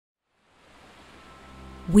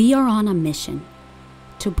We are on a mission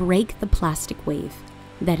to break the plastic wave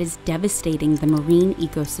that is devastating the marine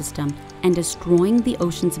ecosystem and destroying the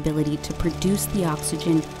ocean's ability to produce the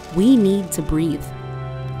oxygen we need to breathe.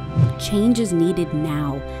 Change is needed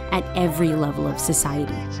now at every level of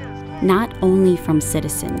society, not only from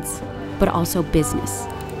citizens, but also business,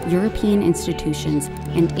 European institutions,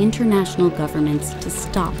 and international governments to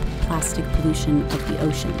stop plastic pollution of the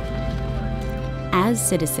ocean. As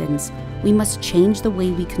citizens, we must change the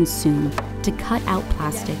way we consume to cut out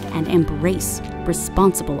plastic and embrace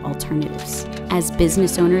responsible alternatives. As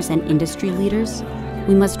business owners and industry leaders,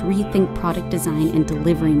 we must rethink product design and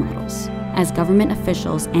delivery models. As government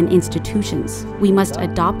officials and institutions, we must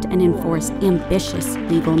adopt and enforce ambitious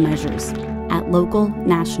legal measures at local,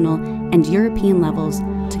 national, and European levels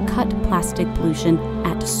to cut plastic pollution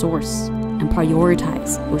at source and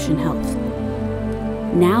prioritize ocean health.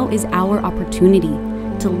 Now is our opportunity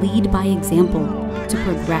to lead by example, to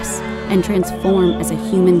progress and transform as a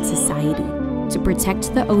human society, to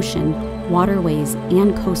protect the ocean, waterways,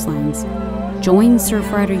 and coastlines. Join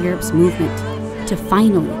Surfrider Europe's movement to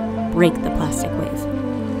finally break the plastic wave.